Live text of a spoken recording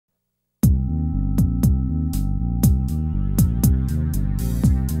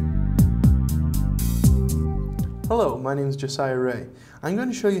Hello, my name is Josiah Rea. I'm going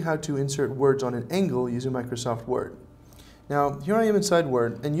to show you how to insert words on an angle using Microsoft Word. Now, here I am inside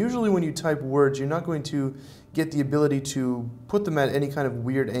Word, and usually when you type words, you're not going to get the ability to put them at any kind of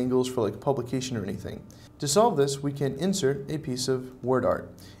weird angles for like publication or anything. To solve this, we can insert a piece of word art.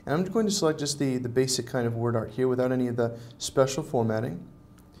 And I'm going to select just the basic kind of word art here without any of the special formatting.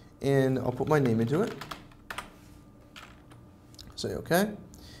 And I'll put my name into it. Say OK.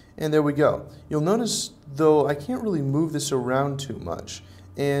 And there we go. You'll notice, though, I can't really move this around too much,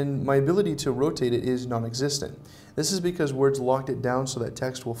 and my ability to rotate it is non-existent. This is because Word's locked it down so that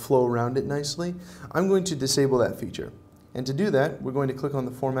text will flow around it nicely. I'm going to disable that feature. And to do that, we're going to click on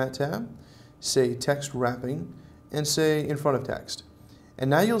the Format tab, say Text Wrapping, and say In Front of Text. And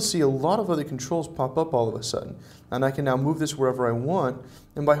now you'll see a lot of other controls pop up all of a sudden. And I can now move this wherever I want,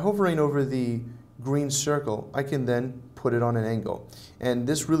 and by hovering over the green circle, I can then put it on an angle. And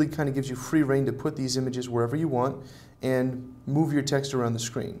this really kind of gives you free rein to put these images wherever you want and move your text around the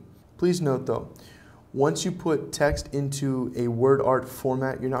screen. Please note though, once you put text into a word art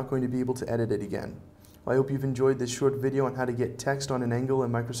format, you're not going to be able to edit it again. I hope you've enjoyed this short video on how to get text on an angle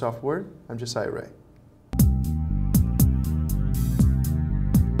in Microsoft Word. I'm Josiah Rea.